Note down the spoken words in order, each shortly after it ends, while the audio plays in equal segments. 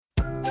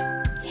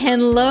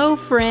Hello,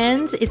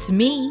 friends. It's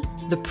me,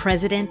 the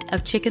president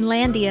of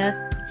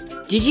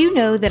Chickenlandia. Did you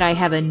know that I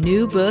have a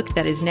new book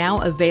that is now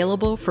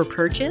available for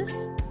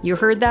purchase? You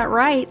heard that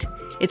right.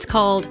 It's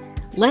called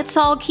Let's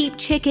All Keep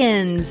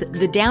Chickens,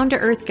 the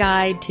down-to-earth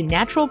guide to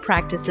natural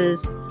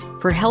practices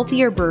for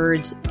healthier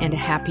birds and a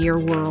happier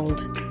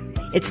world.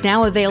 It's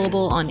now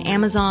available on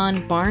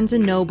Amazon, Barnes &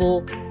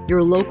 Noble,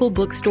 your local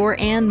bookstore,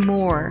 and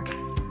more.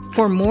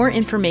 For more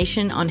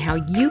information on how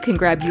you can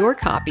grab your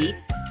copy,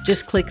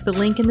 just click the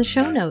link in the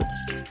show notes.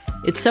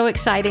 It's so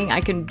exciting,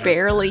 I can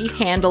barely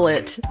handle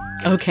it.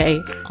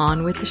 Okay,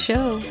 on with the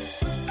show.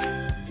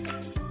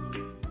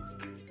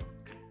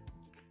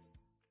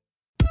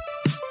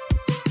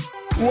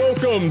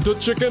 Welcome to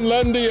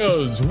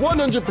Chickenlandia's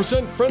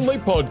 100% friendly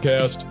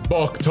podcast,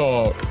 Bok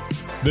Talk.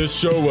 This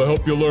show will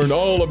help you learn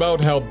all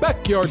about how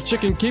backyard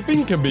chicken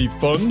keeping can be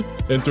fun,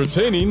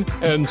 entertaining,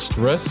 and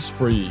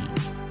stress-free.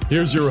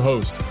 Here's your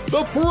host,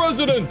 the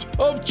president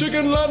of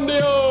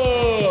Chickenlandia!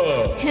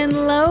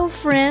 Hello,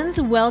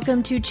 friends.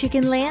 Welcome to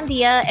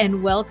Chickenlandia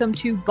and welcome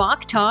to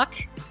Bok Talk,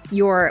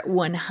 your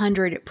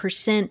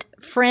 100%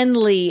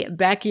 friendly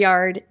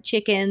backyard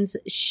chickens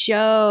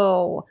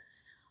show.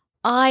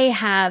 I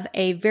have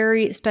a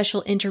very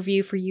special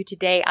interview for you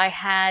today. I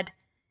had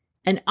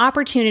an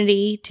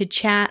opportunity to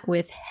chat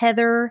with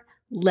Heather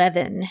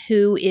Levin,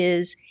 who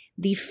is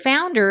the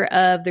founder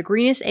of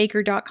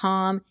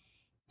thegreenestacre.com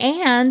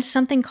and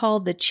something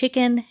called the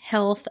Chicken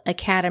Health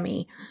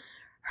Academy.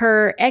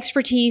 Her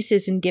expertise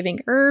is in giving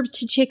herbs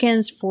to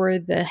chickens for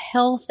the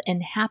health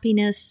and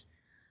happiness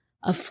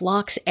of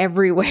flocks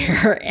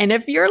everywhere. And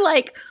if you're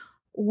like,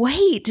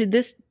 wait,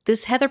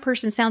 this Heather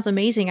person sounds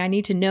amazing, I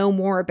need to know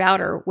more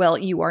about her. Well,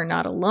 you are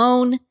not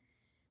alone,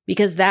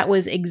 because that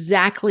was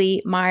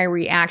exactly my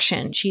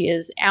reaction. She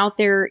is out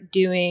there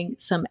doing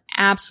some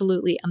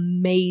absolutely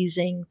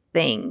amazing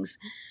things.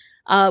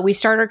 We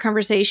started our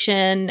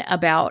conversation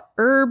about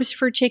herbs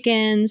for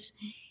chickens,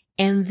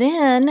 and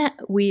then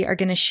we are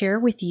going to share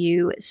with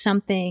you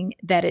something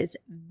that is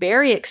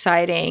very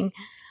exciting.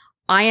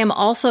 I am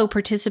also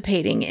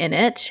participating in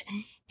it,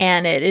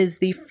 and it is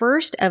the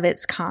first of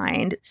its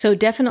kind. So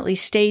definitely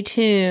stay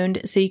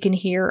tuned so you can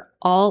hear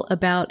all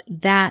about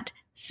that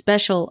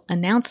special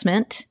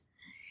announcement.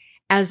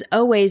 As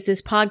always,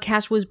 this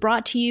podcast was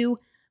brought to you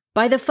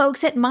by the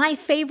folks at My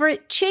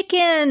Favorite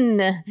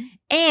Chicken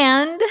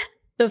and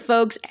the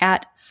folks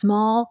at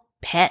Small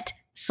Pet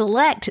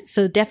Select.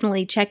 So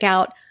definitely check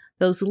out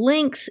those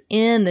links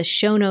in the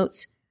show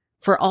notes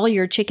for all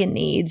your chicken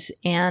needs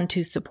and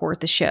to support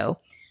the show.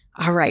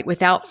 All right,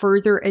 without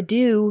further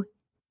ado,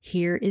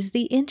 here is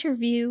the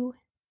interview.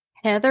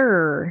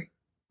 Heather,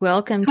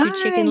 welcome to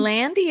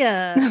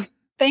Chickenlandia.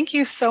 Thank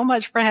you so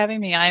much for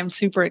having me. I am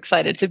super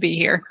excited to be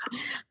here.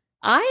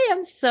 I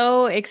am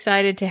so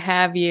excited to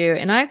have you.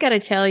 And I've got to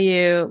tell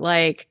you,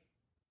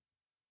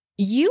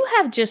 you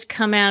have just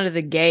come out of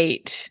the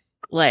gate,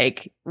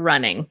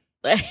 running.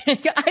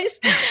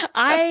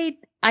 I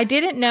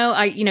didn't know,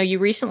 you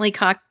recently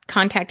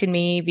contacted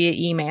me via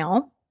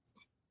email,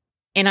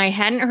 and I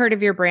hadn't heard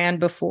of your brand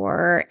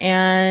before.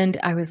 And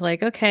I was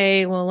like,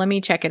 okay, well, let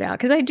me check it out.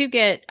 Cause I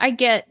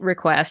get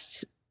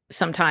requests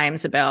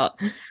sometimes about,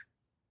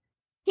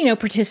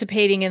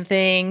 participating in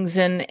things,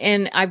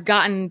 and I've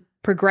gotten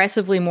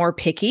progressively more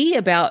picky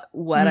about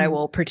what I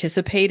will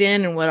participate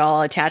in and what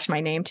I'll attach my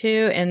name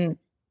to. And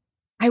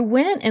I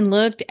went and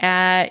looked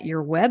at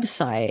your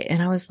website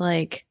and I was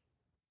like,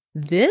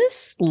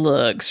 this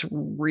looks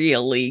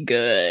really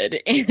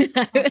good. And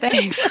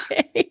Thanks.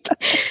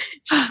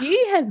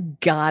 She has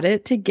got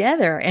it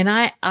together. And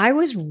I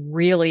was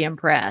really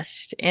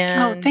impressed.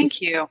 And thank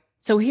you.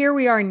 So here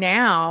we are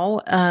now.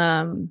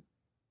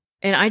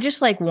 And I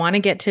just want to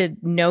get to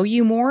know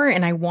you more.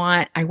 And I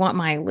want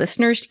my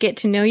listeners to get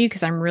to know you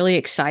because I'm really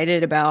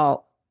excited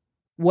about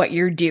what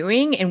you're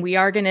doing. And we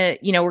are going to,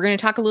 we're going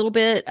to talk a little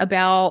bit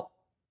about,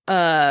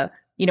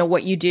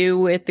 what you do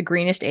with the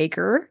Greenest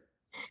Acre.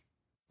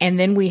 And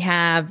then we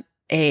have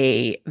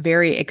a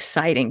very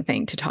exciting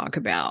thing to talk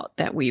about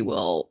that we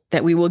will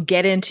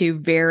get into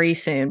very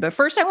soon. But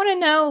first I want to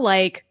know,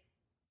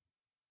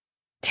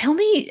 tell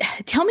me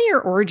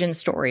your origin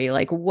story.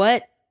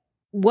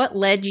 What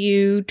led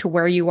you to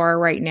where you are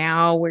right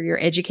now, where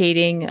you're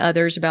educating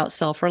others about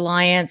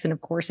self-reliance and,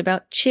 of course,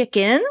 about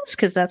chickens,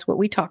 because that's what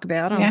we talk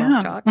about on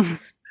Bok Talk.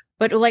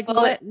 But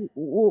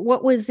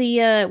what was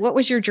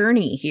your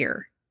journey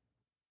here?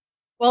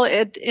 Well,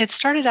 it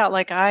started out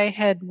I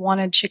had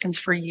wanted chickens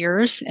for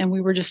years, and we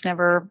were just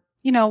never,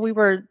 we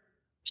were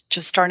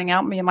just starting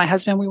out. Me and my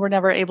husband, we were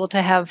never able to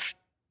have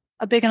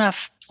a big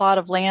enough plot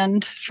of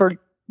land for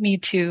me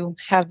to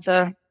have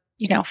the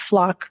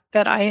flock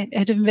that I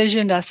had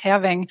envisioned us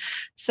having.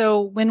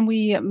 So when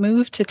we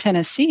moved to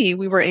Tennessee,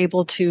 we were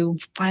able to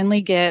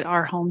finally get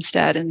our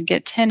homestead and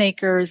get 10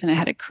 acres, and it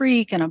had a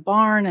creek and a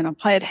barn and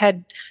it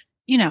had,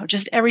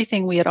 just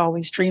everything we had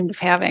always dreamed of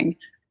having.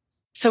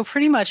 So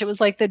pretty much it was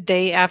the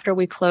day after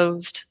we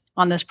closed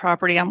on this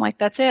property. I'm like,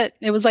 that's it.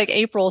 It was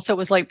April. So it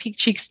was peak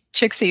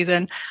chick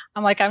season.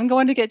 I'm like, I'm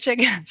going to get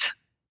chickens.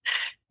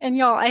 And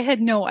y'all, I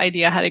had no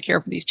idea how to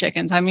care for these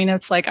chickens. I mean,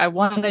 it's like I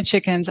wanted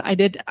chickens. I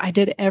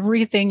did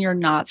everything you're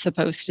not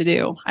supposed to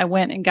do. I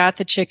went and got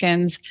the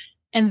chickens,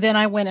 and then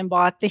I went and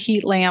bought the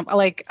heat lamp.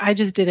 Like I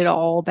just did it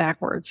all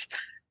backwards.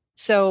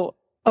 So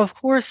of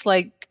course,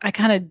 like I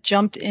kind of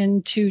jumped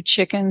into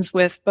chickens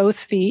with both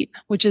feet,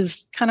 which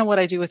is kind of what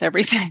I do with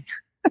everything.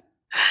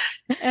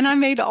 And I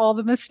made all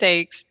the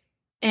mistakes,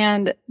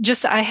 and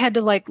just I had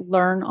to like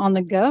learn on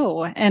the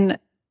go. And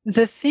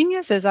the thing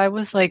is I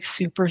was like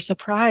super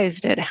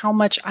surprised at how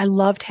much I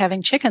loved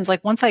having chickens.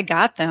 Like once I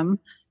got them,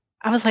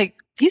 I was like,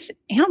 these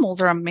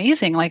animals are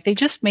amazing. Like they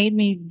just made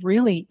me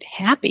really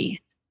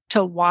happy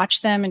to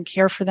watch them and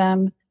care for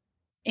them.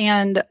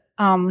 And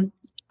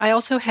I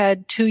also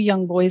had 2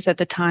 young boys at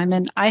the time,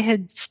 and I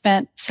had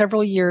spent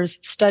several years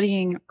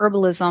studying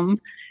herbalism.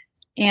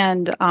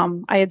 And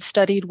I had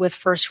studied with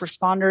first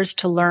responders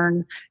to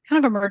learn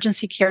kind of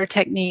emergency care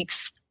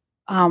techniques,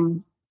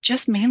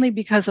 just mainly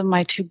because of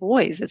my 2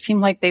 boys. It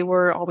seemed like they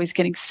were always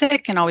getting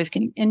sick and always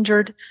getting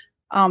injured.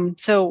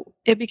 So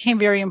it became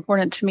very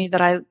important to me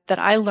that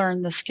I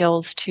learned the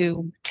skills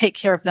to take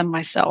care of them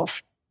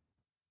myself.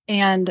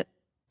 And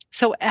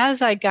so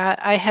as I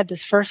had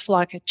this first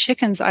flock of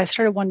chickens, I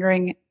started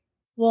wondering,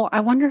 well, I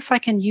wonder if I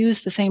can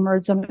use the same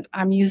herbs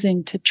I'm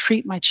using to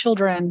treat my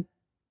children.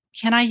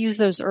 Can I use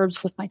those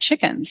herbs with my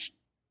chickens?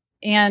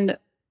 And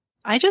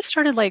I just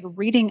started like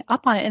reading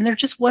up on it, and there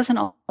just wasn't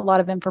a lot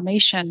of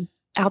information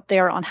out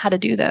there on how to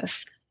do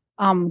this.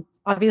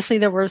 Obviously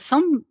there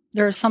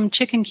are some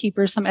chicken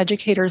keepers, some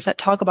educators that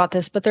talk about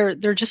this, but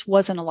there just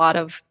wasn't a lot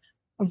of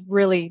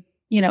really,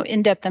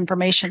 in-depth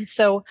information.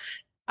 So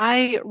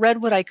I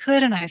read what I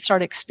could, and I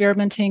started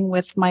experimenting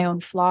with my own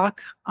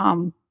flock.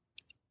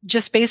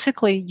 Just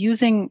basically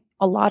using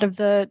a lot of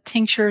the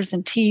tinctures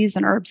and teas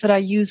and herbs that I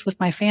use with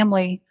my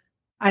family.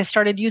 I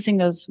started using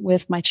those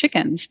with my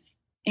chickens.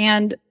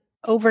 And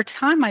over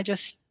time, I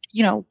just,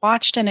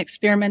 watched and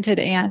experimented,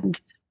 and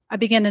I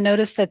began to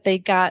notice that they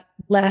got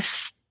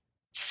less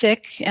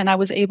sick, and I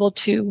was able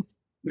to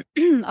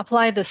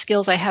apply the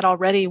skills I had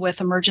already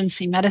with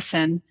emergency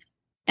medicine.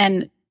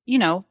 And,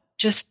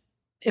 just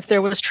if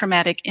there was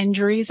traumatic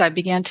injuries, I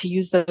began to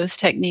use those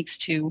techniques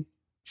to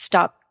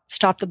stop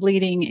the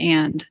bleeding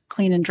and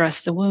clean and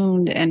dress the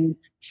wound and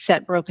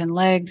set broken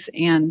legs.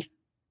 And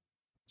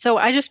so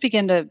I just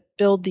began to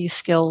build these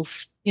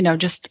skills,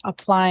 just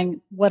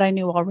applying what I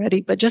knew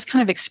already, but just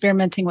kind of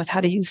experimenting with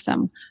how to use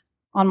them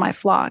on my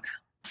flock.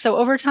 So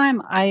over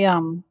time,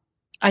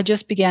 I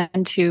just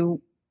began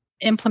to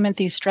implement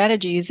these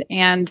strategies,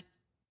 and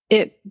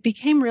it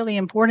became really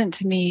important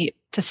to me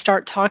to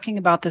start talking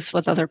about this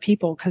with other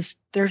people because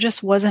there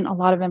just wasn't a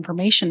lot of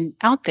information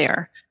out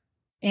there.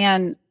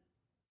 And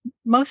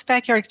most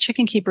backyard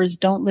chicken keepers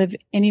don't live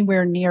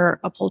anywhere near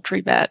a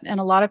poultry vet, and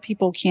a lot of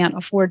people can't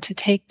afford to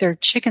take their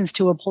chickens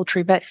to a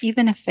poultry vet,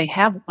 even if they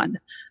have one.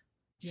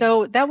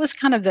 So that was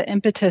kind of the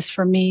impetus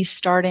for me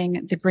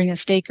starting the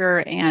Greenest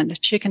Acre and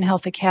Chicken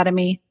Health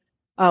Academy,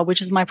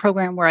 which is my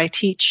program where I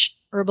teach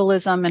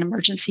herbalism and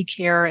emergency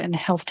care and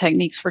health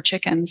techniques for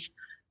chickens.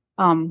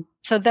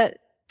 So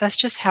that's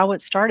just how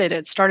it started.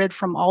 It started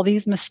from all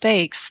these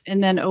mistakes,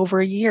 and then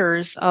over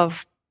years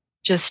of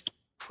just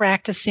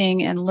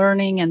practicing and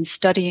learning and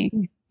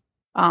studying,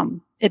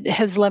 it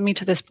has led me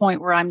to this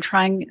point where I'm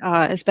trying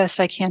as best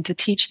I can to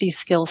teach these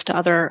skills to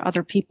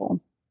other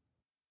people.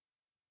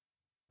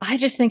 I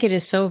just think it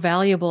is so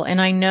valuable. And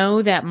I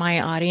know that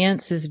my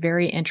audience is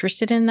very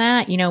interested in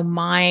that.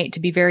 To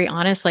be very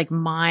honest, like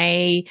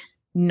my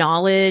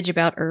knowledge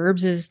about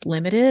herbs is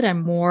limited.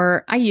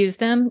 I use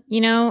them,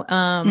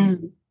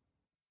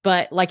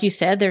 but like you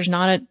said, there's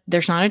not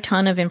a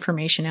ton of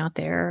information out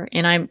there.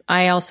 And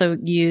I also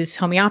use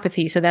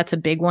homeopathy. So that's a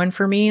big one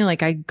for me.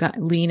 Like I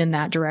lean in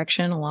that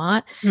direction a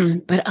lot,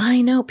 but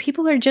I know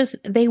people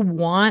they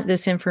want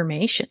this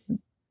information.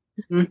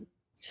 Mm-hmm.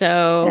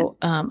 So,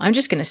 I'm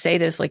just going to say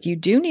this, like, you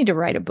do need to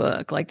write a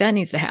book. Like that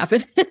needs to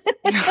happen.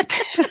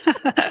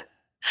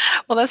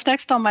 Well, that's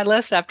next on my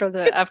list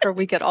after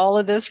we get all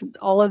of this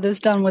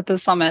done with the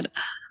summit.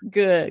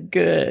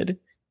 Good.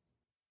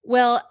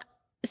 Well,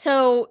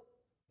 so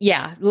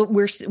yeah,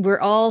 we're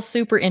all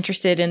super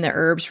interested in the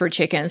herbs for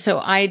chicken. So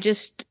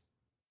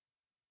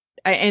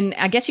and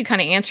I guess you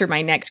kind of answered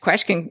my next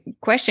question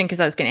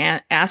because I was going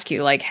to ask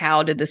you, like,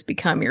 how did this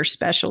become your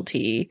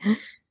specialty?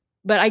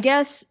 But I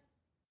guess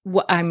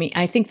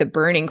I think the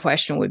burning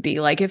question would be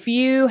like, if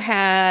you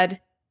had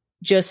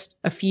just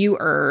a few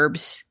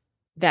herbs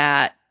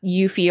that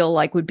you feel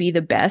like would be the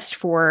best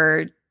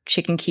for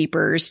chicken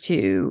keepers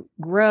to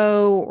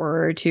grow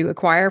or to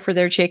acquire for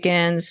their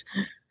chickens,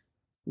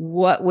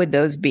 what would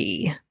those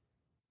be?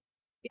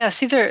 Yeah,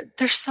 see,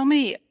 there's so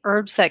many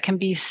herbs that can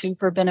be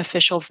super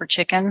beneficial for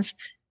chickens.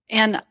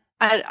 And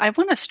I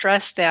want to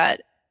stress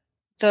that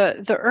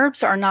the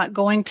herbs are not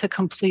going to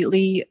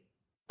completely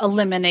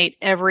eliminate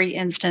every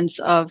instance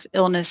of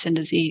illness and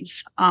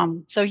disease.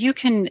 So you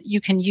can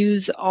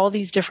use all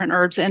these different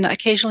herbs, and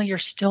occasionally you're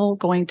still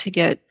going to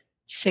get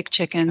sick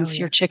chickens. Oh, yeah.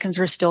 Your chickens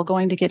are still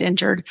going to get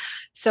injured.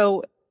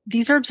 So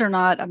these herbs are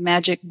not a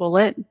magic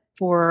bullet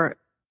for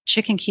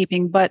chicken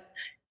keeping, but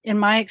in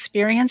my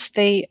experience,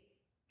 they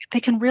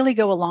can really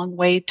go a long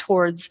way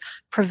towards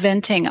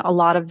preventing a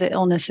lot of the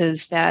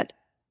illnesses that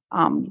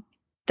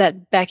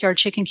that backyard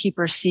chicken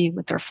keepers see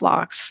with their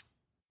flocks.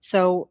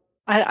 So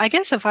I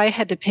guess if I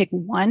had to pick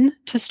one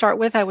to start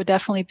with, I would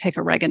definitely pick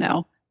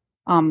oregano.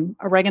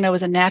 Oregano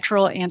is a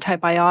natural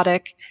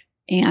antibiotic,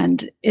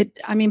 and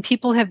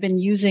people have been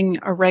using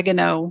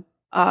oregano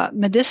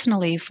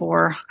medicinally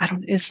for,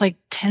 it's like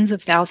tens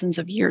of thousands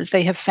of years.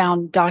 They have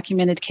found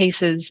documented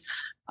cases,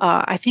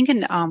 I think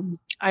in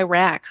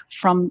Iraq,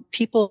 from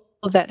people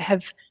that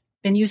have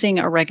been using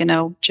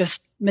oregano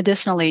just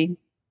medicinally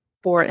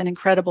for an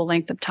incredible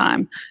length of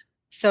time.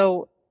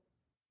 So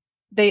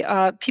they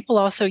people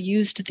also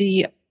used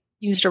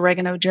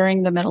oregano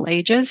during the Middle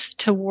Ages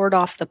to ward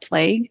off the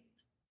plague,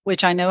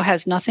 which I know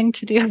has nothing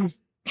to do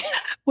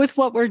with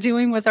what we're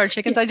doing with our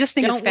chickens. I just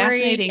think it's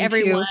fascinating.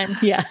 Everyone.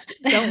 Yeah.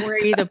 Don't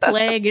worry. The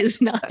plague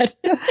is not.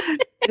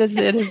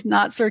 it is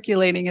not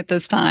circulating at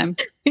this time.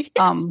 Yes.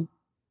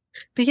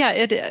 But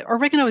yeah,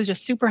 oregano is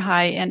just super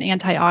high in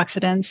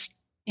antioxidants.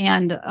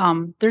 And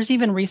there's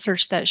even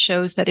research that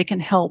shows that it can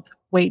help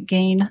weight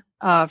gain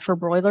for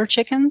broiler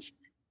chickens.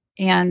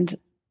 And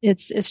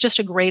it's just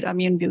a great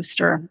immune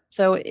booster.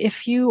 So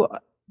if you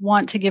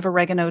want to give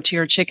oregano to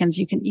your chickens,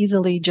 you can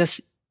easily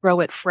just grow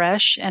it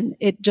fresh, and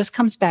it just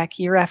comes back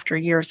year after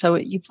year. So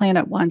you plant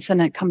it once and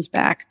it comes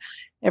back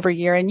every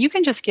year. And you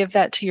can just give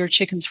that to your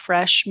chickens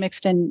fresh,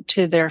 mixed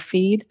into their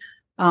feed.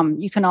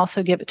 You can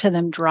also give it to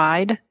them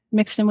dried,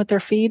 mixed in with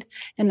their feed.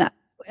 And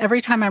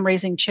every time I'm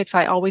raising chicks,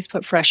 I always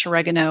put fresh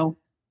oregano,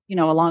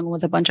 along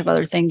with a bunch of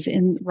other things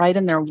right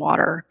in their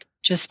water,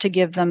 just to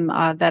give them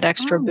that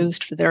extra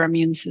boost for their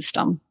immune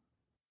system.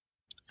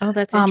 Oh,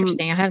 that's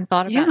interesting. I haven't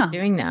thought about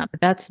doing that,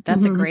 but that's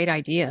a great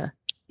idea.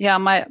 Yeah,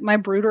 my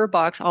brooder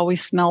box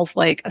always smells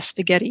like a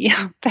spaghetti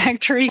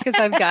factory because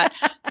I've got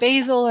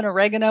basil and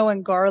oregano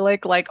and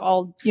garlic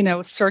all,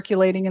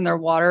 circulating in their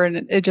water,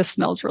 and it just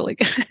smells really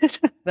good.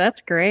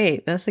 That's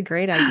great. That's a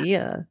great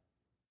idea.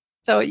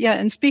 So yeah,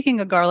 and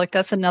speaking of garlic,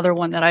 that's another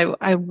one that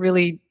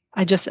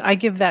I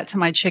give that to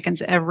my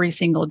chickens every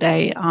single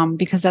day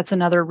because that's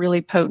another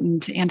really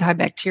potent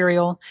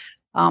antibacterial.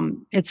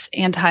 It's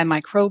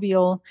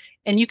antimicrobial,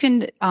 and you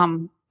can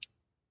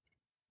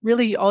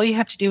really, all you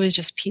have to do is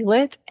just peel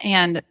it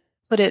and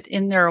put it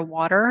in their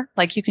water.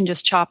 Like you can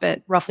just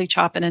roughly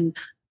chop it and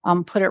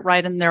put it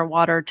right in their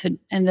water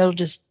and they'll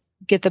just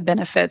get the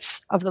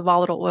benefits of the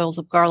volatile oils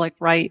of garlic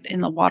right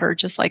in the water,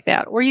 just like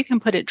that. Or you can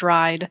put it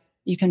dried.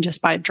 You can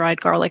just buy dried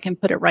garlic and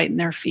put it right in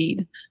their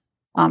feed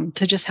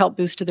to just help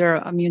boost their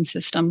immune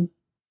system.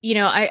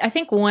 I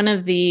think one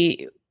of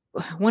the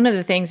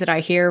things that I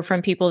hear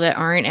from people that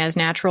aren't as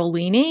natural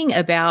leaning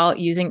about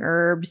using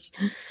herbs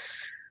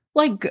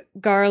like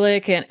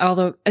garlic, and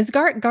although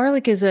garlic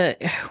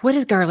what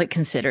is garlic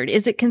considered?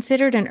 Is it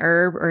considered an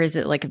herb or is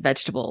it like a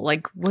vegetable?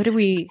 Like, what do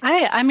we?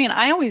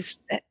 I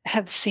always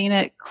have seen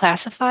it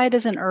classified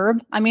as an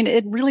herb.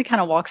 It really kind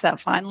of walks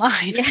that fine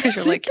line because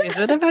you're like, is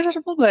it a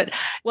vegetable? But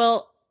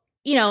well,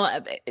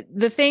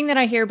 the thing that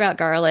I hear about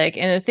garlic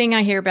and the thing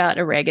I hear about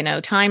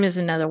oregano, thyme is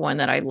another one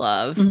that I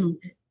love.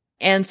 Mm-hmm.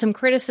 And some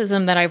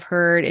criticism that I've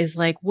heard is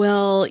like,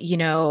 well,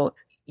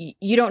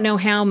 you don't know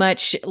how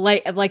much,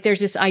 like there's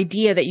this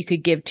idea that you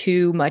could give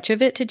too much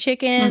of it to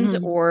chickens,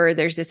 mm-hmm. or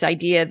there's this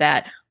idea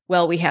that,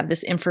 well, we have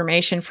this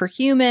information for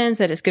humans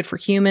that is good for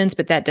humans,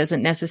 but that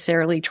doesn't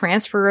necessarily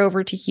transfer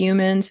over to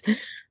humans.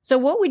 So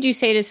what would you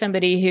say to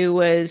somebody who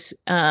was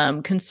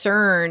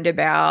concerned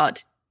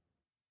about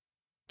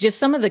just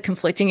some of the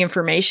conflicting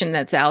information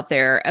that's out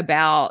there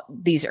about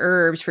these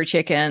herbs for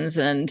chickens?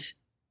 And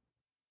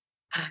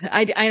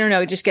I don't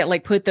know, just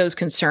put those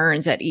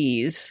concerns at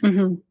ease.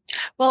 Mm-hmm.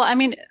 Well,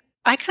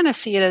 I kind of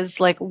see it as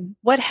like,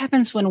 what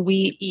happens when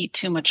we eat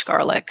too much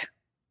garlic?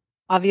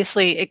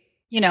 Obviously,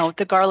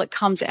 the garlic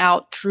comes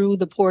out through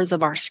the pores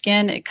of our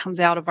skin. It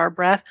comes out of our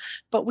breath,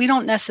 but we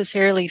don't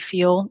necessarily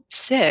feel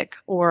sick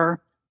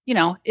or,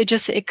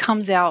 it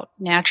comes out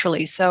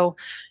naturally. So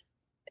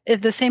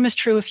the same is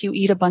true if you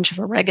eat a bunch of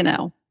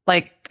oregano.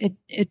 Like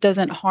it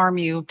doesn't harm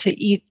you to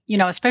eat,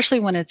 especially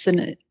when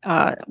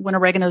when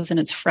oregano is in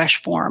its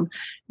fresh form.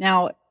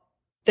 Now,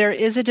 there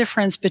is a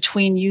difference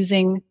between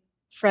using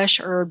fresh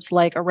herbs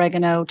like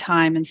oregano,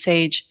 thyme, and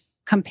sage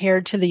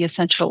compared to the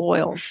essential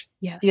oils.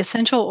 Yes. The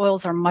essential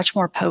oils are much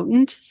more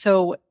potent.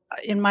 So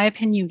in my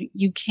opinion,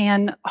 you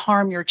can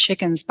harm your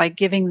chickens by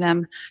giving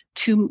them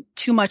too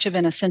much of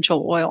an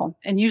essential oil.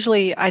 And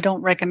usually I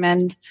don't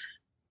recommend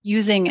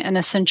using an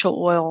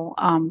essential oil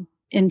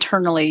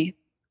internally,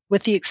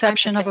 with the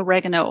exception of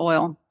oregano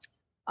oil.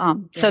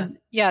 So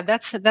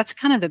that's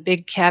kind of the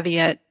big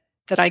caveat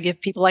that I give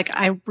people. Like,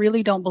 I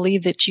really don't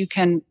believe that you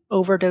can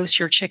overdose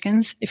your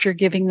chickens if you're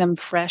giving them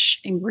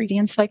fresh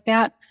ingredients like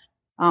that.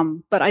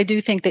 But I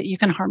do think that you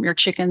can harm your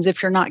chickens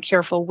if you're not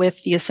careful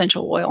with the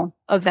essential oil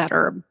of that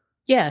herb.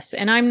 Yes.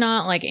 And I'm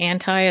not like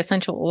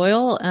anti-essential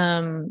oil.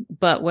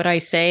 But what I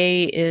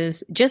say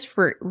is just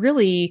for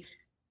really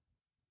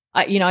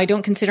I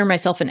don't consider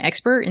myself an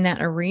expert in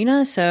that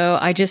arena. So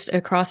I just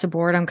across the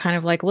board, I'm kind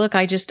of like, look,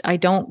 I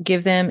don't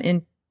give them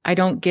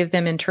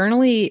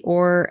internally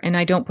and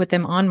I don't put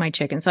them on my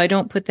chickens. So I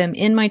don't put them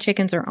in my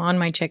chickens or on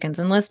my chickens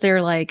unless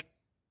they're like,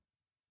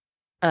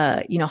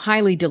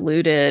 highly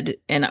diluted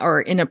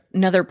or in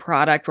another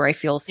product where I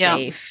feel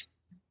safe.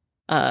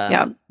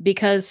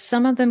 Because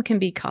some of them can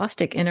be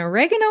caustic, and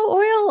oregano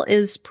oil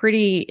is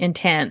pretty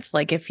intense.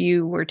 Like if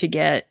you were to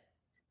get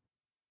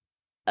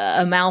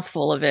a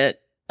mouthful of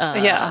it,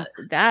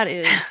 that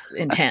is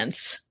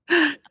intense.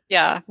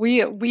 Yeah,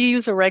 we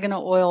use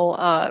oregano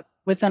oil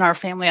within our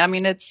family. I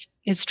mean, it's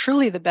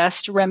truly the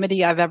best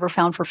remedy I've ever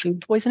found for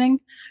food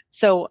poisoning.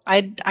 So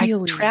I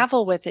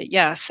travel with it.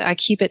 Yes, I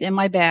keep it in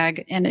my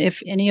bag, and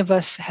if any of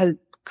us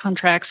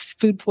contracts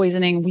food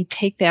poisoning, we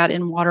take that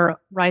in water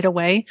right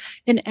away.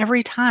 And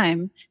every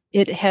time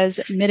it has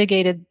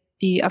mitigated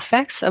the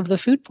effects of the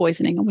food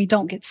poisoning and we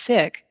don't get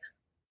sick.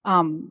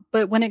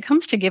 But when it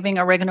comes to giving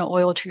oregano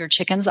oil to your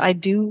chickens, I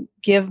do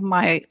give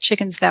my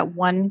chickens that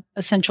one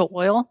essential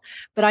oil,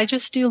 but I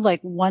just do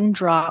like 1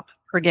 drop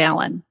per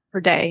gallon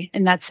per day.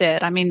 And that's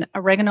it. I mean,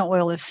 oregano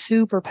oil is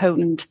super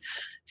potent.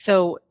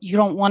 So you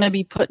don't want to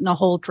be putting a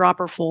whole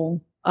dropper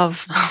full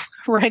of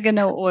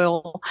oregano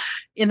oil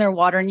in their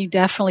water. And you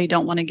definitely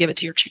don't want to give it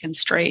to your chicken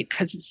straight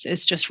because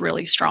it's just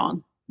really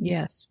strong.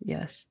 Yes.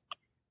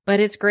 But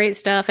it's great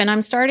stuff. And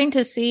I'm starting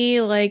to see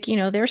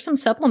there's some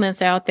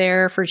supplements out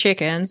there for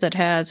chickens that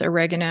has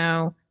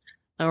oregano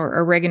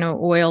or oregano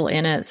oil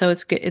in it. So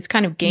it's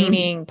kind of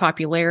gaining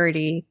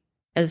popularity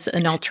as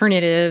an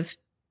alternative,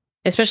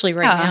 especially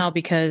right now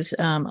because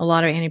a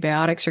lot of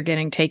antibiotics are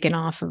getting taken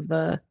off of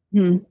the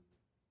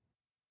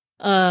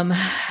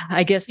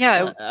I guess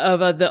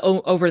of the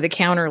over the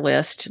counter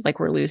list, like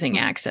we're losing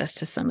access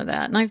to some of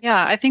that. And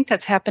I think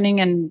that's happening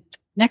in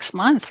next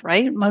month,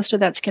 right? Most of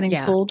that's getting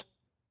pulled.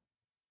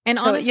 And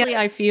so, honestly,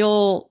 I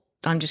feel,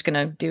 I'm just going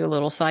to do a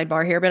little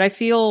sidebar here, but I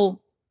feel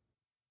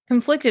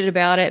conflicted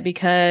about it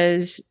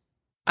because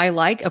I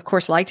of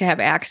course, like to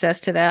have access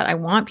to that. I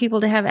want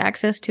people to have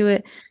access to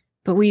it,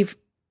 but we have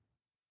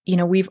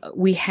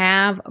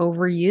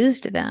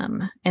overused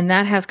them, and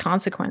that has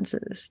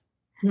consequences.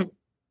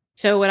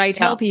 So what I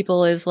tell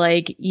people is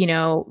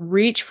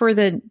reach for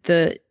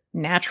the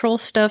natural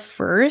stuff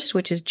first,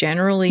 which is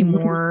generally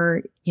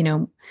more,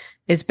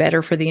 is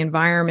better for the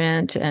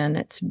environment and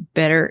it's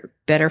better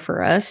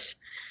for us.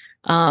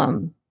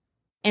 And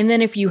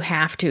then if you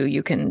have to,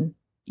 you can,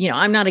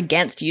 I'm not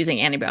against using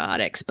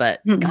antibiotics, but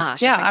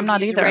gosh, I'm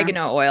not either.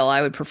 Oregano oil,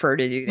 I would prefer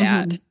to do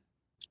that.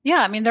 Yeah.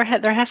 I mean, there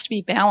has to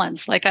be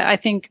balance. Like I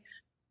think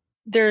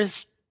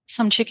there's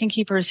some chicken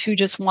keepers who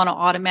just want to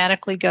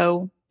automatically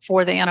go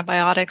for the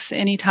antibiotics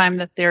anytime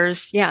that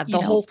there's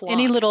whole flock.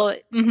 Any little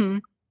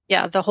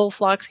the whole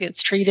flock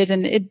gets treated,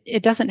 and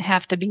it doesn't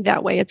have to be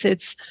that way.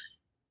 It's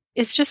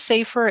just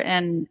safer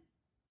and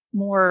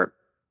more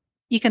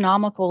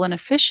economical and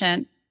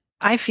efficient,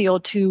 I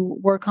feel, to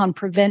work on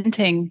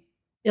preventing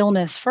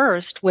illness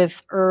first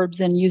with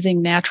herbs and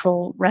using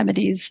natural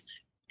remedies.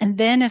 And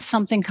then if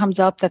something comes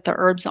up that the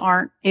herbs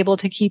aren't able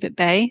to keep at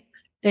bay,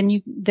 then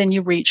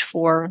you reach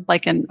for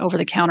like an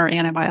over-the-counter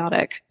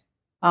antibiotic.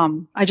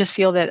 I just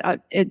feel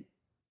that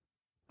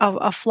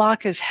a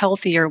flock is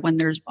healthier when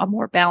there's a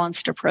more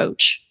balanced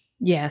approach.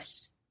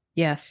 Yes.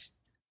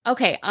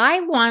 Okay,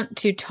 I want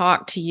to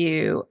talk to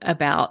you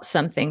about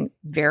something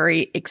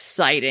very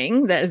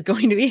exciting that is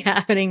going to be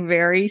happening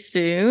very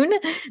soon.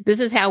 This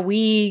is how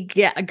we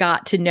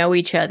got to know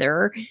each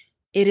other.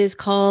 It is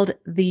called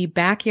the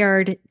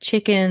Backyard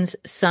Chickens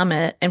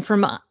Summit. And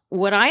from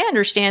what I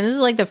understand, this is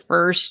like the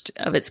first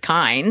of its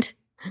kind.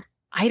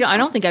 I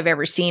don't think I've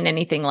ever seen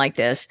anything like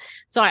this.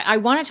 So I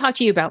want to talk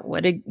to you about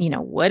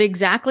what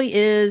exactly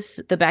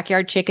is the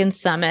Backyard Chicken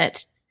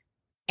Summit,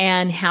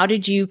 and how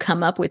did you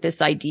come up with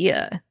this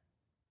idea?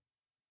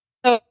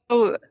 So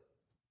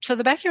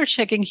the Backyard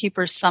Chicken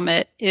Keepers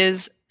Summit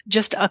is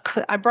just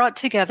I brought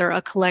together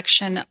a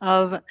collection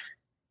of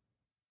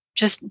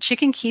just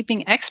chicken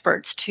keeping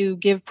experts to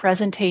give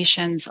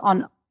presentations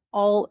on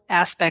all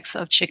aspects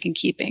of chicken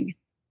keeping.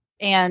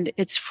 And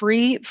it's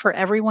free for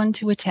everyone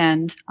to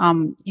attend.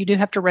 You do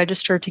have to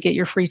register to get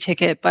your free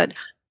ticket, but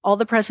all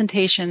the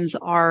presentations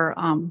are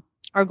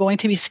going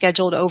to be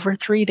scheduled over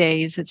 3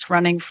 days. It's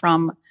running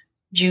from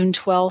June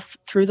 12th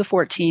through the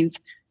 14th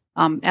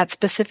at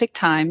specific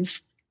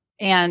times.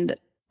 And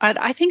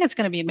I think it's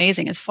going to be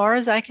amazing. As far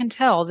as I can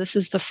tell, this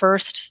is the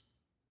first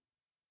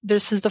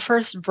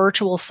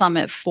virtual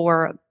summit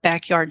for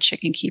backyard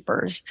chicken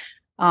keepers.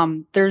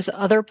 There's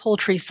other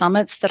poultry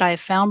summits that I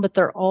have found, but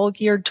they're all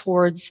geared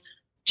towards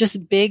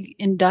just big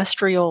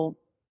industrial,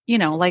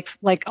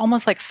 like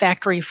almost like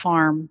factory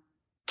farm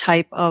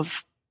type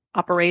of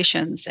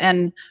operations.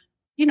 And,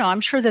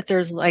 I'm sure that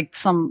there's like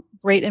some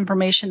great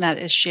information that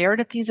is shared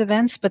at these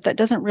events, but that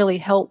doesn't really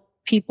help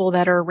people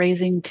that are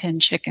raising 10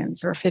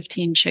 chickens or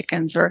 15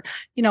 chickens, or,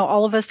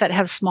 all of us that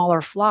have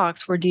smaller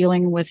flocks. We're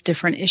dealing with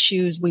different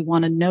issues. We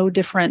want to know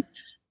different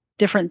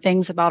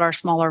things about our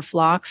smaller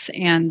flocks.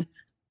 And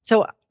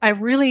so I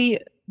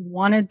really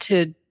wanted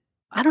to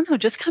I don't know,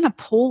 just kind of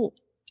pull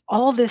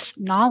all this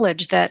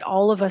knowledge that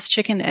all of us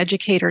chicken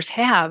educators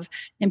have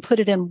and put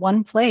it in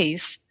one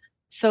place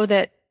so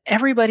that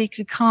everybody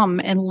could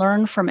come and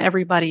learn from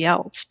everybody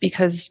else.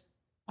 Because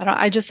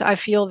I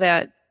feel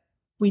that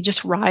we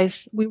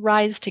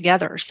rise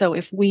together. So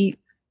if we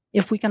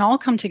can all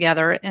come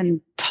together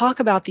and talk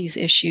about these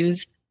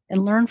issues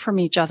and learn from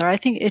each other, I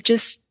think it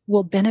just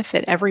will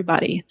benefit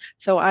everybody.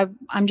 So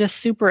I'm just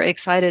super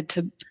excited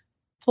to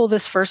pull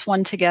this first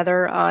one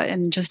together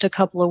in just a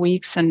couple of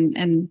weeks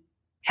and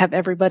have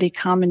everybody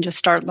come and just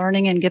start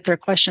learning and get their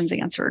questions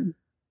answered.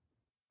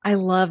 I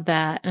love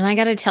that. And I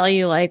got to tell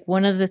you, like,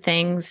 one of the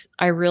things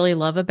I really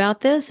love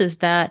about this is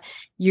that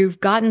you've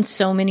gotten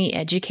so many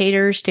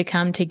educators to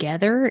come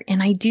together.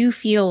 And I do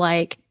feel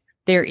like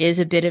there is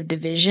a bit of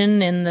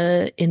division in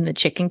the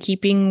chicken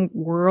keeping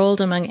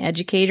world among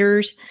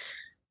educators.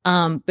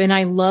 And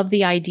I love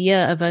the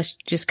idea of us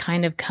just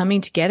kind of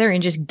coming together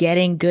and just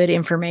getting good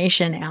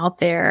information out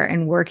there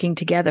and working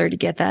together to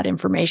get that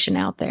information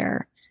out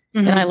there.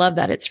 Mm-hmm. And I love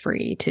that it's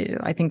free too.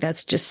 I think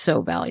that's just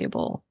so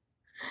valuable.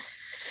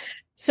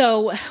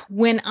 So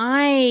when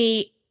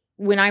I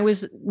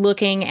was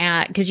looking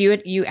at, because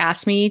you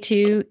asked me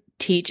to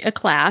teach a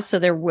class, so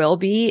there will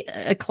be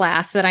a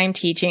class that I'm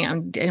teaching.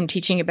 I'm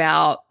teaching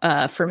about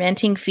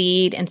fermenting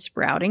feed and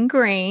sprouting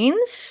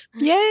grains.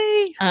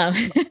 Yay!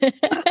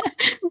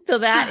 So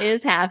that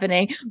is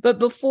happening. But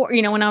before,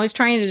 when I was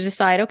trying to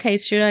decide, okay,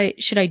 should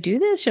I do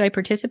this? Should I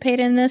participate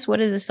in this?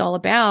 What is this all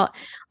about?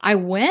 I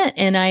went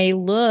and I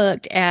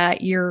looked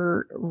at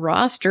your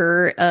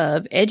roster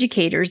of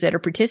educators that are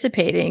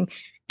participating,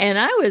 and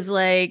I was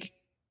like,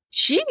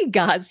 she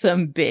got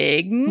some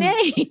big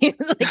names.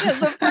 Like,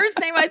 the first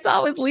name I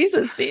saw was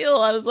Lisa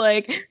Steele. I was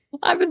like,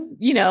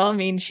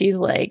 she's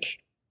like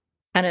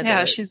kind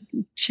of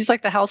she's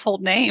like the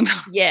household name.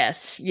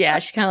 Yes, yeah,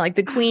 she's kind of like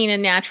the queen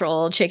of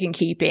natural chicken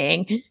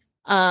keeping.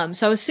 So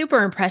I was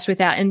super impressed with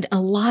that, and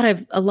a lot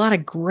of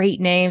great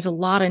names, a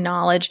lot of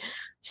knowledge.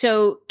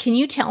 So can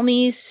you tell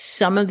me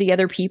some of the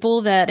other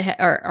people that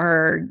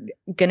are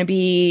going to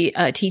be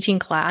teaching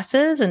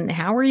classes, and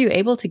how were you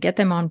able to get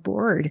them on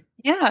board?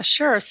 Yeah,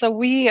 sure. So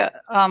we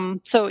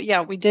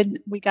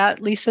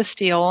got Lisa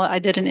Steele. I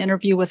did an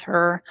interview with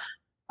her.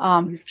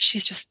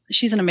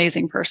 She's an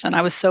amazing person.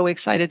 I was so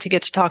excited to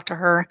get to talk to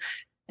her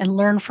and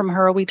learn from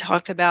her. We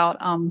talked about,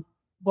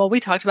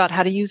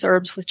 how to use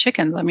herbs with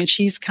chickens. I mean,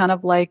 she's kind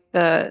of like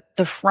the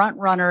front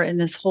runner in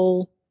this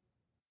whole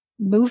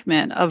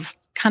movement of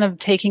kind of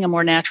taking a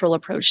more natural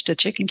approach to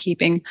chicken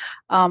keeping.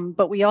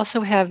 But we also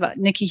have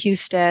Nikki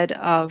Husted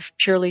of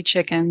Purely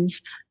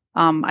Chickens.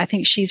 I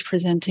think she's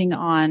presenting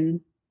on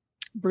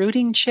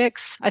brooding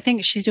chicks. I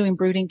think she's doing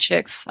brooding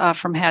chicks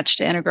from hatch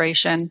to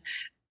integration.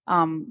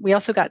 We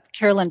also got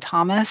Carolyn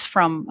Thomas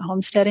from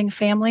Homesteading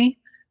Family,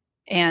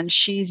 and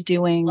she's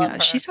talking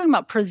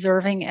about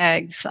preserving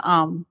eggs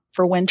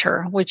for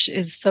winter, which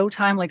is so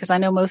timely because I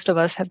know most of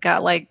us have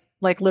got like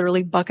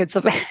literally buckets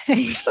of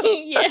eggs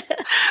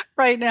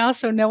right now.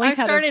 So knowing I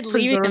started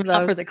leaving them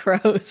out for the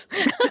crows.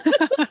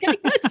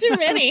 That's too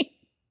many.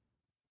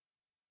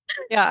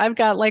 Yeah, I've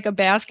got like a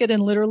basket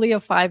and literally a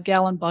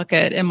 5-gallon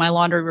bucket in my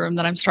laundry room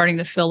that I'm starting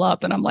to fill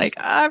up. And I'm like,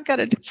 I've got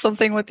to do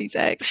something with these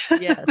eggs.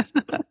 Yes.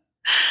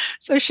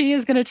 So she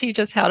is going to teach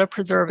us how to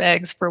preserve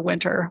eggs for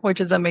winter, which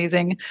is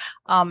amazing.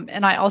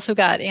 And I also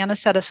got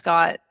Anacetta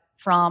Scott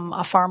from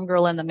A Farm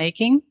Girl in the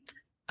Making.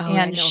 Oh, and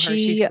I know her.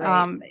 She's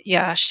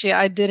great.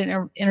 I did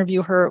an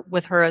interview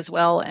with her as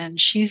well. And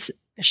she's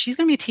going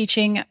to be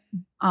teaching,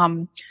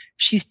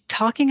 she's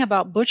talking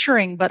about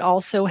butchering, but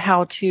also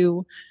how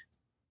to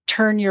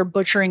turn your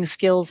butchering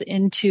skills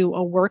into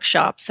a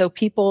workshop. So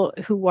people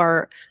who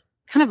are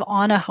kind of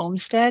on a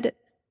homestead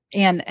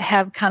and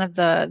have kind of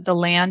the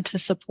land to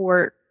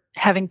support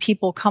having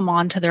people come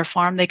on to their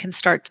farm, they can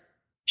start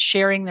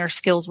sharing their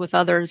skills with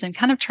others and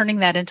kind of turning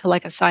that into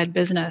like a side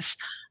business,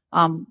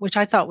 which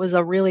I thought was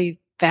a really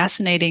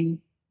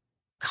fascinating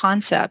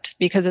concept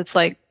because it's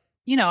like,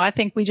 I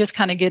think we just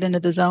kind of get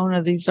into the zone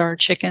of these are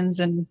chickens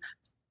and,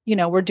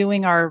 we're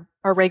doing our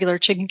regular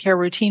chicken care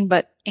routine,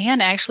 but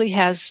Anne actually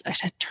has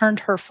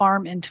turned her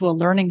farm into a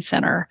learning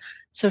center.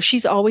 So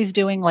she's always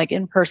doing like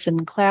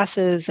in-person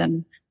classes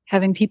and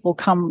having people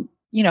come,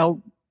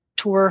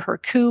 tour her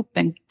coop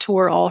and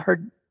tour all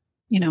her,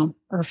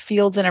 her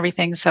fields and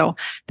everything. So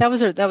that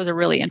was a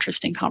really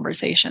interesting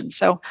conversation.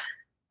 So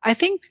I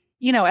think,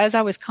 as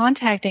I was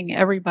contacting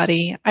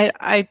everybody,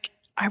 I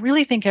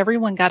really think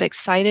everyone got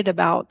excited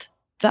about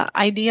the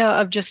idea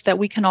of just that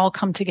we can all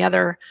come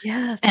together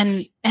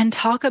and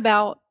talk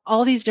about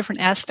all these different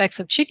aspects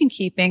of chicken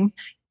keeping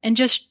and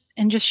just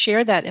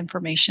share that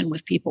information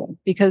with people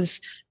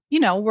because,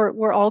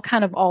 we're all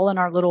kind of all in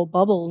our little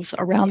bubbles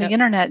around the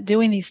internet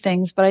doing these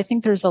things. But I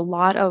think there's a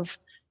lot of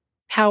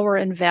power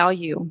and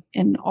value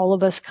in all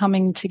of us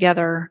coming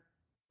together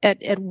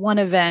at one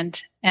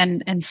event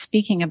and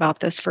speaking about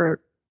this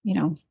for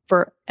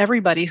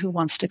everybody who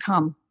wants to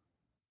come.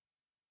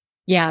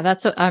 Yeah,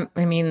 that's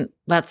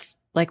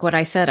like what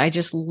I said, I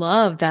just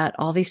love that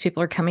all these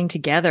people are coming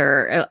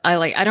together.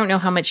 I don't know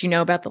how much you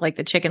know about the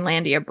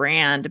Chickenlandia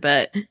brand,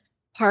 but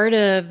part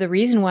of the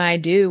reason why I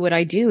do what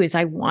I do is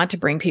I want to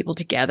bring people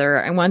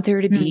together. I want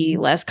there to be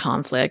less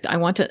conflict. I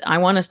want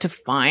us to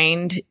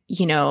find,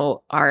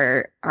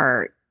 our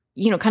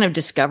kind of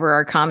discover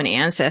our common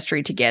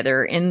ancestry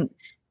together. And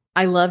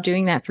I love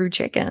doing that through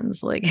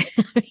chickens.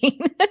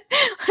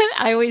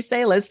 I always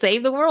say, let's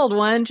save the world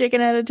one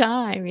chicken at a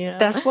time.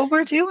 That's what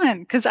we're doing.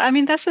 Because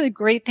that's the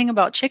great thing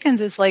about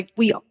chickens is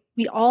we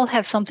all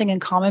have something in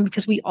common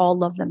because we all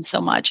love them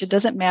so much. It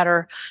doesn't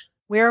matter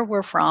where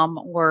we're from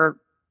or,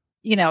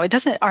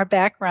 our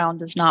background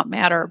does not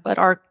matter, but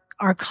our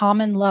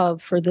common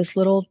love for this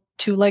little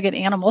two-legged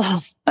animal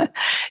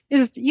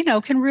is,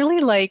 can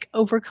really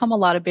overcome a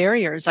lot of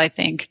barriers, I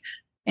think.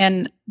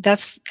 And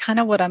that's kind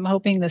of what I'm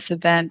hoping this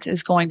event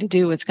is going to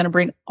do. It's going to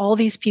bring all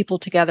these people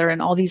together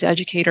and all these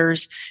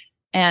educators.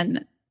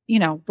 And,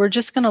 we're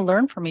just going to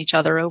learn from each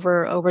other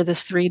over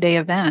this 3-day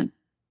event.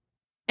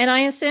 And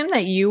I assume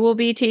that you will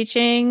be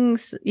teaching,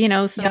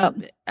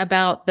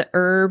 about the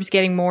herbs,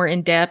 getting more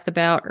in depth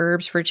about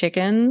herbs for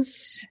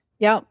chickens.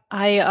 Yeah.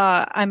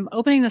 I'm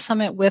opening the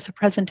summit with a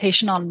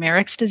presentation on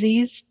Merrick's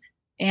disease.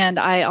 And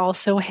I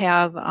also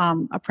have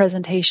a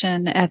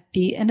presentation at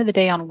the end of the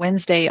day on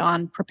Wednesday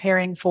on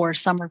preparing for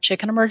summer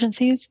chicken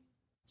emergencies.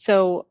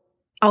 So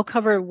I'll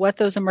cover what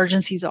those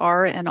emergencies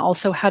are and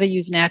also how to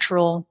use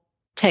natural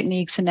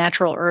techniques and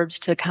natural herbs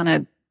to kind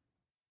of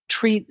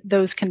treat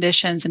those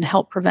conditions and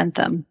help prevent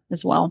them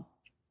as well.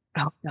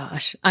 Oh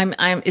gosh,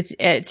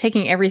 it's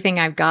taking everything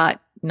I've got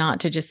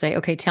not to just say,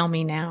 okay, tell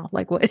me now.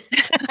 Like what?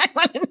 I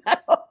want to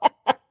know.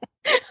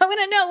 I want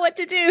to know what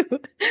to do.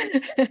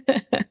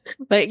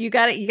 But you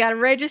got to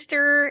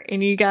register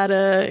and you got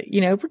to,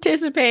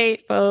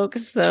 participate,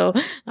 folks. So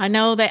I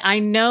know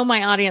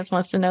my audience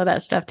wants to know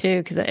that stuff too,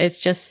 because it's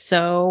just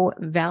so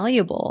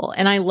valuable.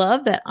 And I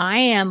love that I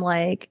am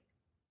I'm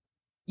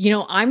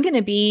going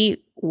to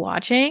be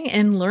watching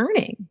and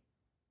learning.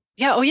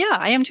 Yeah. Oh yeah.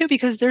 I am too,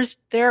 because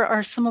there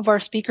are some of our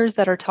speakers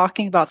that are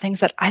talking about things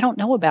that I don't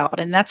know about.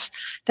 And that's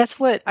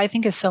what I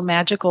think is so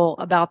magical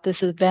about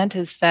this event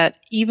is that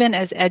even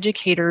as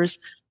educators,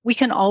 we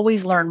can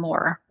always learn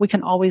more. We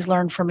can always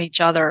learn from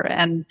each other.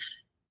 And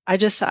I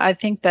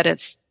think that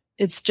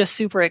it's just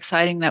super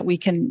exciting that we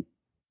can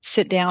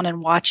sit down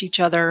and watch each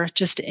other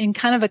just in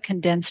kind of a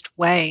condensed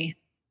way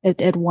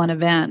at one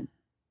event.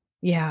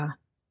 Yeah.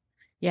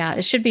 Yeah.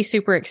 It should be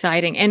super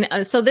exciting.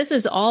 And so this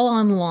is all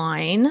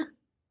online.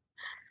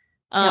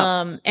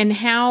 And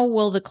how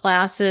will the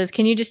classes,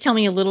 can you just tell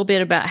me a little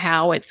bit about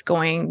how it's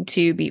going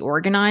to be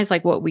organized,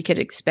 like what we could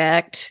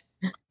expect?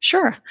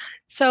 Sure.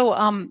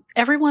 So,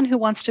 everyone who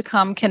wants to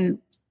come can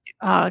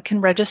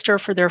register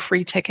for their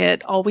free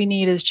ticket. All we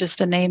need is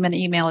just a name and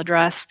email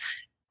address.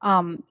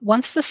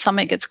 Once the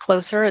summit gets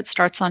closer, it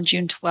starts on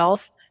June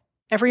 12th.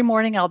 Every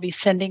morning I'll be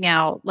sending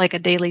out like a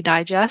daily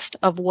digest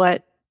of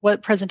what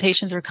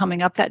presentations are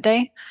coming up that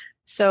day.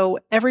 So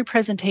every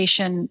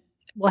presentation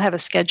will have a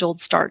scheduled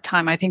start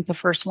time. I think the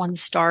first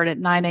ones start at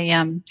 9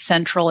 a.m.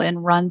 Central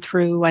and run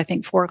through, I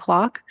think, 4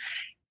 o'clock.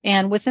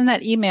 And within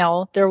that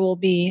email, there will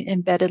be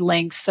embedded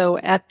links. So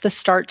at the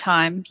start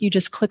time, you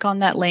just click on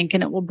that link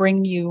and it will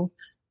bring you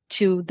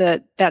to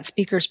that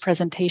speaker's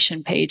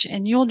presentation page.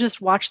 And you'll just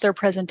watch their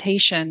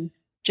presentation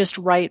just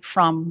right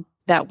from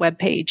that web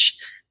page.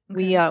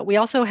 Okay. We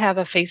also have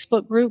a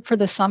Facebook group for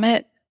the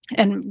summit.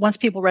 And once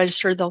people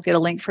register, they'll get a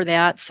link for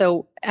that.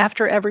 So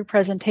after every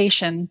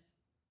presentation,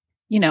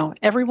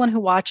 everyone who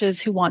watches,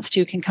 who wants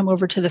to, can come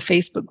over to the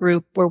Facebook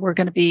group where we're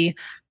going to be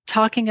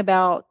talking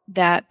about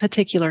that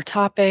particular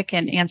topic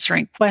and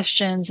answering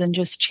questions and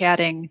just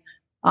chatting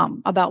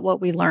about what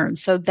we learned.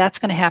 So that's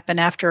going to happen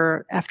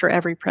after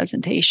every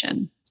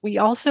presentation. We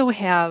also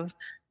have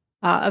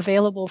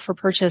available for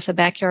purchase a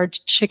Backyard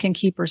Chicken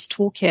Keepers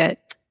Toolkit,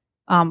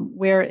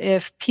 where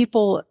if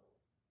people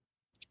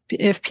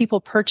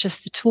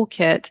purchase the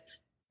toolkit,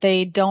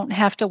 they don't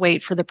have to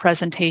wait for the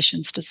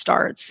presentations to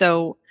start.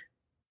 So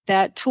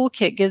that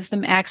toolkit gives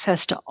them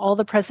access to all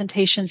the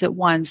presentations at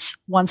once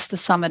the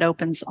summit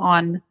opens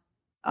on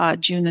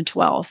June the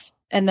 12th.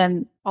 And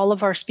then all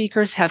of our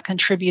speakers have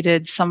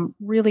contributed some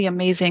really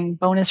amazing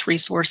bonus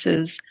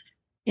resources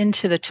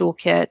into the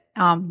toolkit.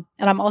 And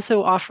I'm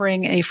also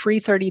offering a free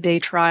 30-day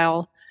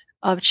trial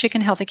of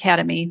Chicken Health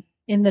Academy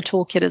in the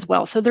toolkit as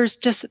well. So there's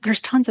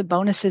tons of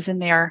bonuses in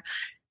there.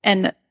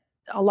 And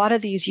a lot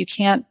of these you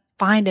can't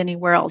find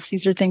anywhere else.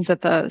 These are things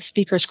that the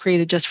speakers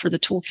created just for the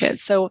toolkit.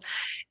 So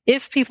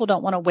if people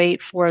don't want to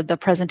wait for the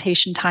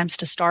presentation times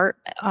to start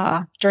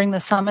during the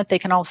summit, they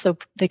can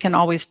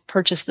always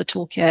purchase the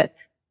toolkit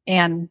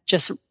and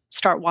just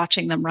start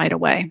watching them right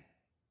away.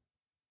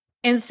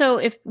 And so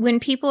if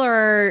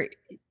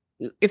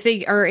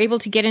they are able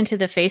to get into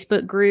the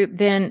Facebook group,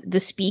 then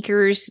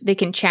they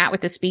can chat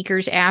with the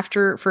speakers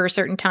for a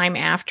certain time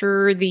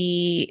after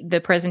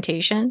the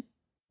presentation.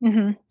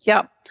 Mm-hmm.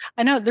 Yeah.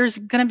 I know there's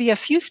going to be a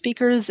few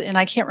speakers, and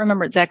I can't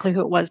remember exactly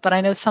who it was, but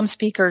I know some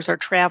speakers are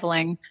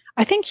traveling.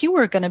 I think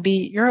you're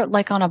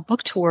like on a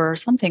book tour or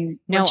something.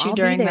 No, I'll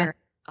be there.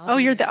 Oh,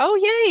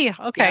 yay.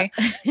 Okay.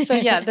 Yeah. So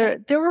yeah,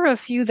 there were a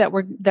few that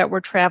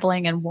were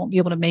traveling and won't be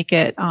able to make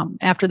it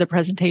after the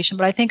presentation,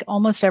 but I think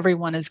almost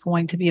everyone is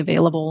going to be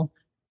available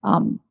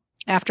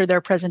after their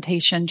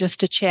presentation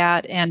just to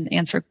chat and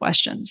answer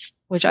questions,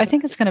 which I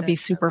think is going to be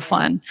super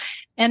fun.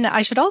 And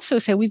I should also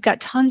say we've got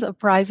tons of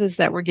prizes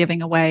that we're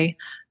giving away.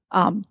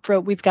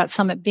 We've got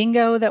Summit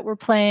Bingo that we're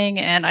playing,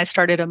 and I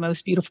started a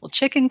Most Beautiful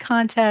Chicken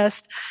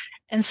contest.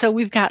 And so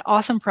we've got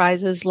awesome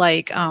prizes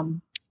like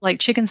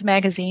Chickens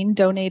Magazine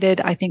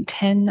donated, I think,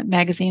 10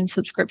 magazine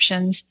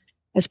subscriptions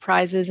as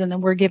prizes. And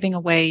then we're giving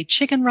away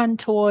chicken run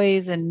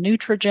toys and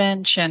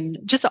Nutrigench and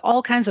just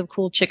all kinds of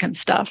cool chicken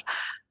stuff.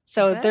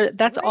 So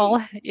that's all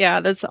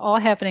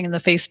happening in the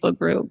Facebook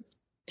group.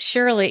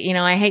 Surely,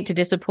 I hate to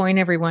disappoint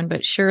everyone,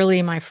 but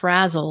surely my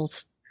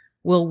Frazzles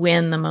will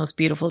win the Most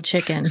Beautiful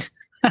Chicken.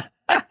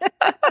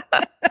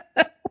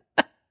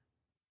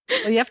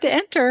 Well, you have to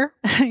enter.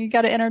 You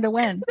got to enter to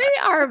win. They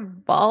are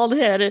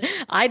bald-headed.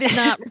 I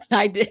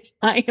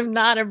am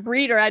not a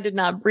breeder. I did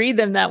not breed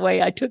them that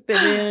way. I took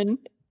them in.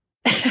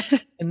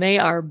 And they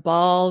are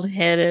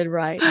bald-headed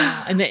right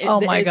now. And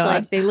my God.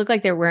 Like, they look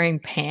like they're wearing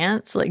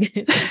pants. Like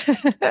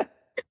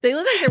they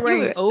look like they're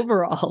wearing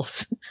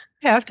overalls.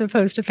 I have to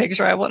post a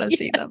picture. I want to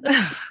see them.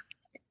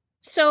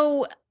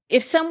 So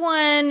if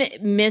someone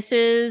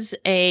misses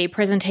a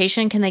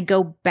presentation, can they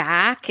go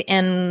back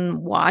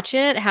and watch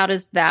it? How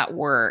does that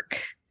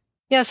work?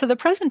 Yeah, so the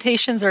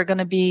presentations are going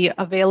to be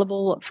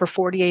available for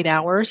 48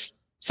 hours.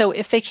 So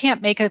if they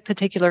can't make a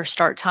particular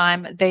start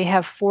time, they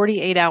have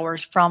 48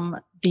 hours from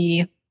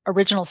the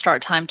original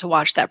start time to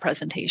watch that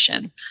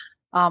presentation.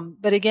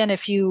 But again,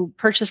 if you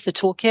purchase the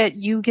toolkit,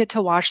 you get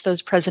to watch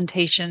those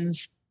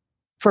presentations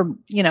for,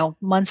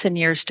 months and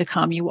years to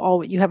come. You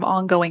have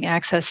ongoing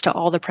access to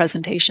all the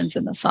presentations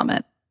in the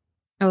summit.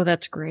 Oh,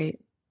 that's great.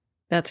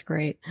 That's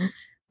great.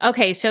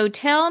 Okay. So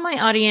tell my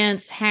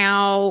audience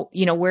how,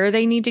 where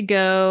they need to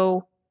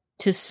go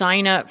to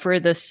sign up for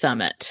the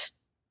summit.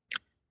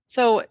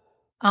 So,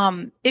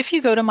 if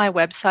you go to my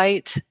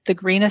website,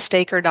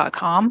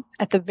 thegreenestacre.com,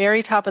 at the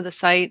very top of the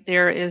site,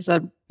 there is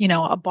a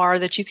bar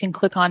that you can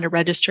click on to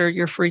register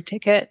your free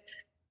ticket.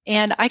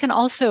 And I can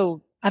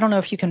also, I don't know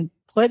if you can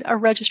put a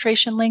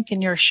registration link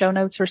in your show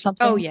notes or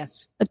something. Oh,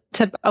 yes.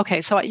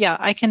 Okay. So yeah,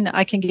 I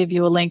can give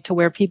you a link to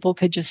where people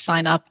could just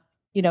sign up,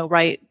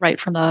 right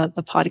from the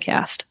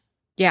podcast.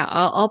 Yeah.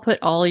 I'll put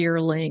all your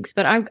links,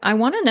 but I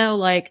want to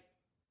know,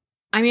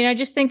 I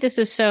just think this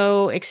is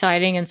so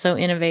exciting and so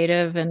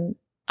innovative. And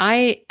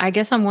I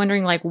guess I'm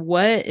wondering,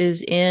 what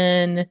is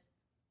in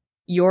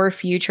your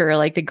future,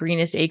 like the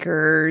Greenest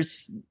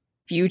Acres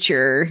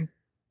future?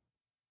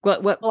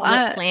 What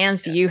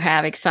plans do you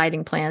have?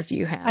 Exciting plans do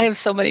you have? I have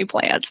so many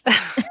plans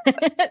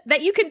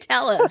that you can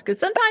tell us, because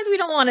sometimes we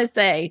don't want to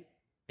say.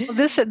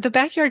 The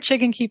Backyard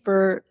Chicken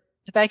Keeper,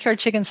 the Backyard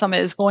Chicken Summit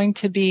is going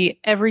to be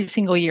every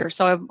single year.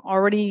 So I've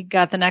already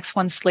got the next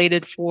one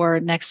slated for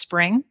next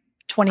spring,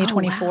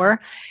 2024. Oh, wow.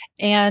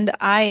 And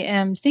I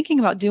am thinking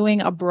about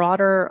doing a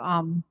broader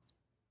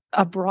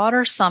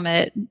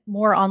summit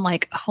more on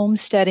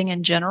homesteading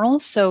in general.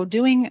 So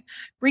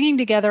bringing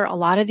together a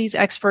lot of these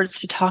experts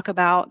to talk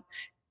about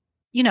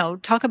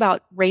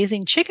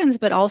raising chickens,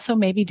 but also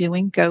maybe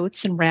doing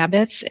goats and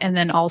rabbits, and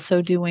then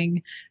also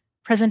doing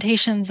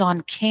presentations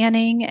on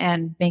canning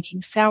and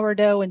making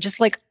sourdough and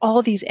just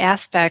all these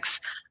aspects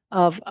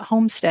of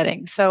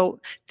homesteading. So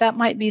that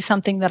might be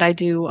something that I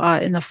do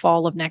in the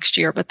fall of next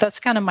year, but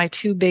that's kind of my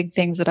two big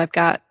things that I've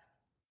got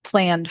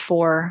planned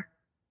for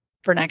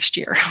next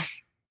year.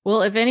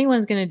 Well, if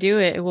anyone's going to do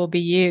it, it will be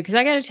you. Because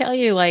I got to tell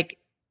you,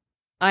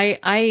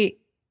 I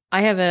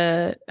have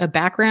a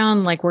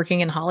background working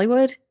in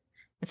Hollywood.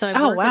 And so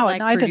I've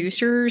worked with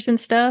producers and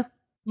stuff.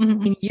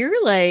 Mm-hmm. And you're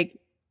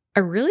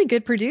a really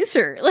good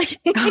producer.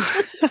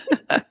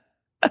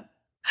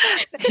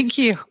 Thank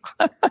you.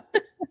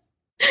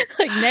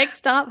 Next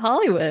stop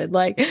Hollywood.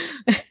 Well,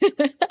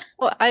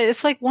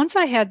 it's once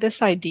I had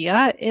this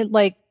idea,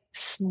 it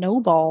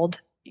snowballed.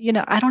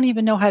 I don't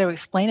even know how to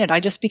explain it. I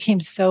just became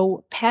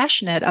so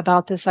passionate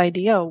about this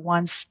idea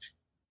once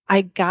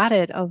I got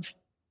it of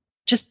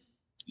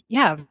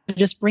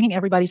just bringing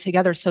everybody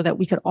together so that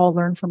we could all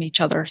learn from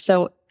each other.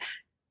 So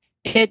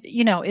it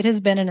has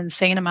been an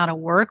insane amount of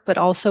work, but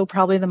also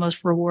probably the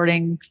most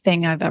rewarding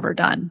thing I've ever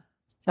done.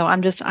 So I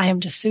am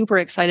just super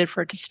excited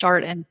for it to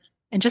start and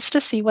just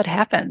to see what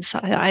happens.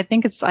 I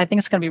think it's going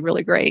to be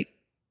really great.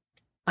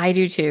 I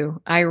do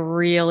too. I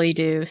really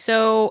do.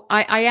 So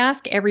I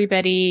ask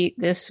everybody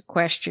this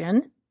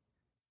question.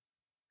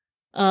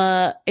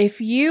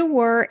 If you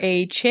were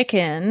a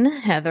chicken,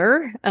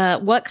 Heather,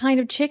 what kind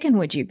of chicken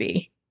would you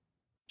be?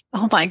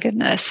 Oh my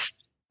goodness.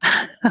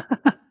 It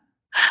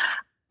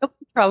would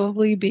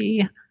probably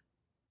be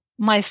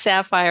my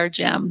sapphire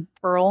gem,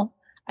 Pearl.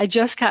 I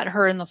just got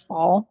her in the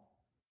fall,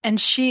 and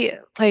she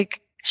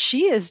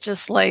is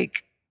just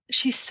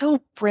she's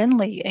so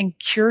friendly and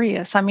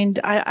curious.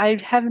 I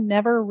have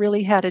never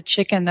really had a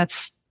chicken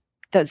that's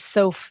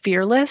so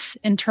fearless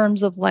in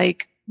terms of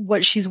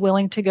what she's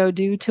willing to go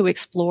do to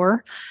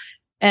explore.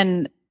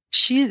 And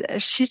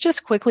she's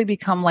just quickly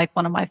become like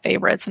one of my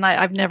favorites. And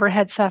I've never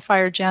had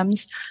sapphire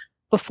gems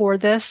before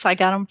this. I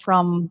got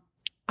them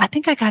I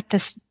think I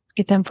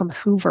get them from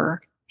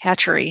Hoover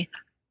Hatchery.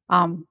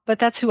 But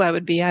that's who I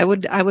would be. I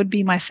would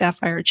be my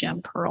sapphire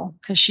gem pearl,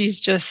 because she's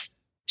just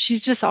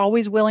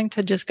always willing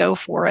to just go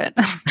for it,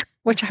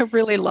 which I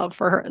really love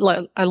for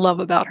her. I love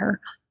about her.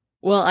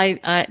 Well,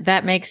 I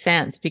that makes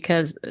sense,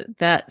 because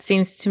that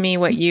seems to me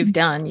what you've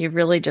done. You've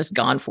really just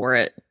gone for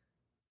it.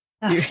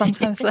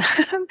 Sometimes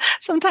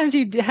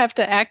you have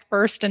to act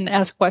first and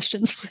ask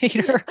questions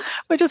later,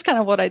 which is kind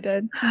of what I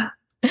did.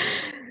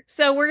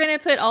 So we're going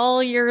to put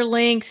all your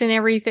links and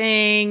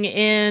everything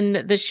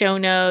in the show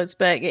notes,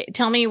 but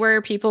tell me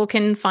where people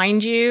can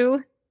find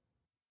you.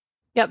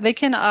 Yep, they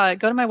can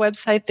go to my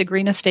website,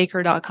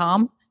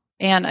 thegreenestacre.com.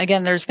 And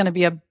again, there's going to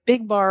be a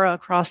big bar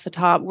across the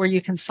top where you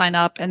can sign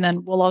up. And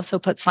then we'll also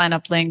put sign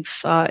up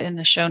links in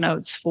the show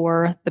notes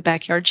for the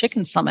Backyard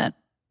Chicken Summit.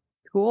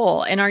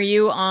 Cool. And are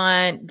you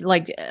on,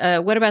 like,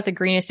 what about the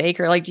Greenest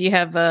Acre? Like, do you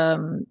have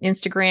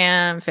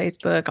Instagram,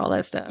 Facebook, all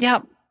that stuff? Yeah.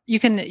 You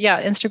can,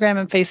 Instagram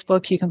and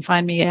Facebook, you can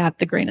find me at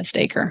The Greenest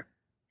Acre.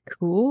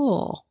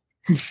 Cool.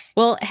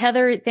 Well,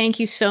 Heather, thank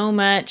you so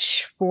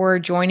much for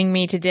joining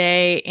me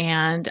today.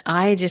 And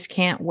I just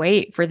can't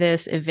wait for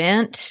this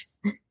event,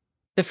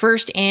 the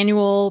first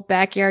annual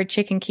Backyard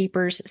Chicken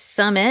Keepers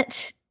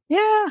Summit.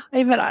 Yeah,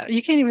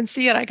 you can't even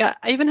see it. I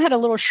even had a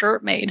little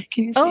shirt made.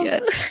 Can you see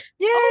it?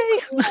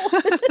 Yay!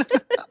 Oh, cool.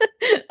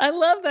 I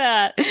love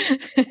that.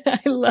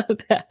 I love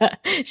that.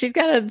 She's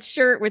got a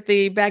shirt with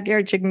the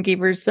Backyard Chicken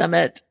Keepers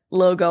Summit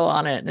logo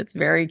on it, and it's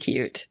very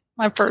cute.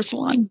 My first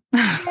one.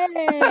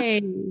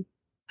 Yay!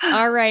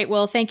 All right.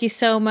 Well, thank you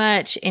so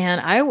much, and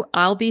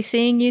I'll be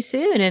seeing you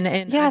soon.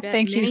 And yeah,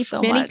 thank you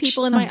so much. Many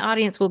people in my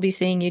audience will be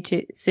seeing you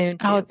soon.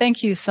 Too. Oh,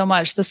 thank you so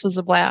much. This was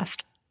a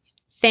blast.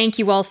 Thank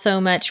you all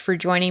so much for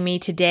joining me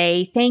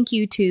today. Thank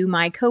you to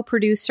my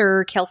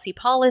co-producer, Kelsey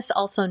Paulus,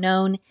 also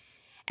known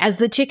as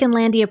the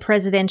Chickenlandia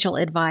Presidential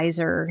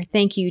Advisor.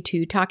 Thank you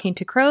to Talking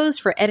to Crows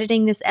for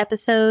editing this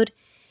episode,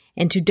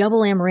 and to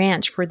Double M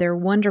Ranch for their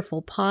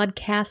wonderful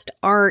podcast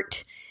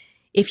art.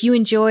 If you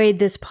enjoyed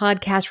this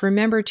podcast,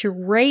 remember to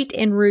rate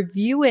and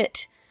review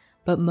it.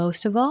 But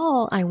most of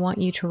all, I want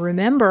you to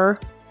remember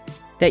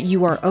that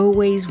you are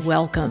always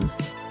welcome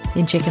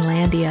in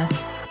Chickenlandia.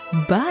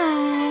 Bye.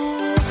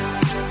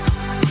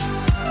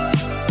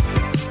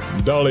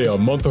 Dalia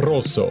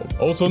Monterosso,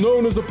 also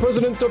known as the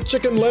president of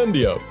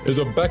Chickenlandia, is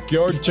a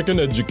backyard chicken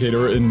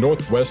educator in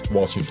Northwest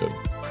Washington.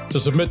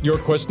 To submit your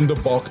question to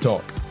Bok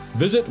Talk,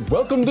 visit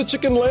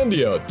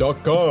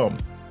welcometochickenlandia.com.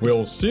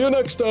 We'll see you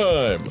next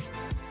time.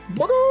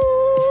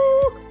 Bye.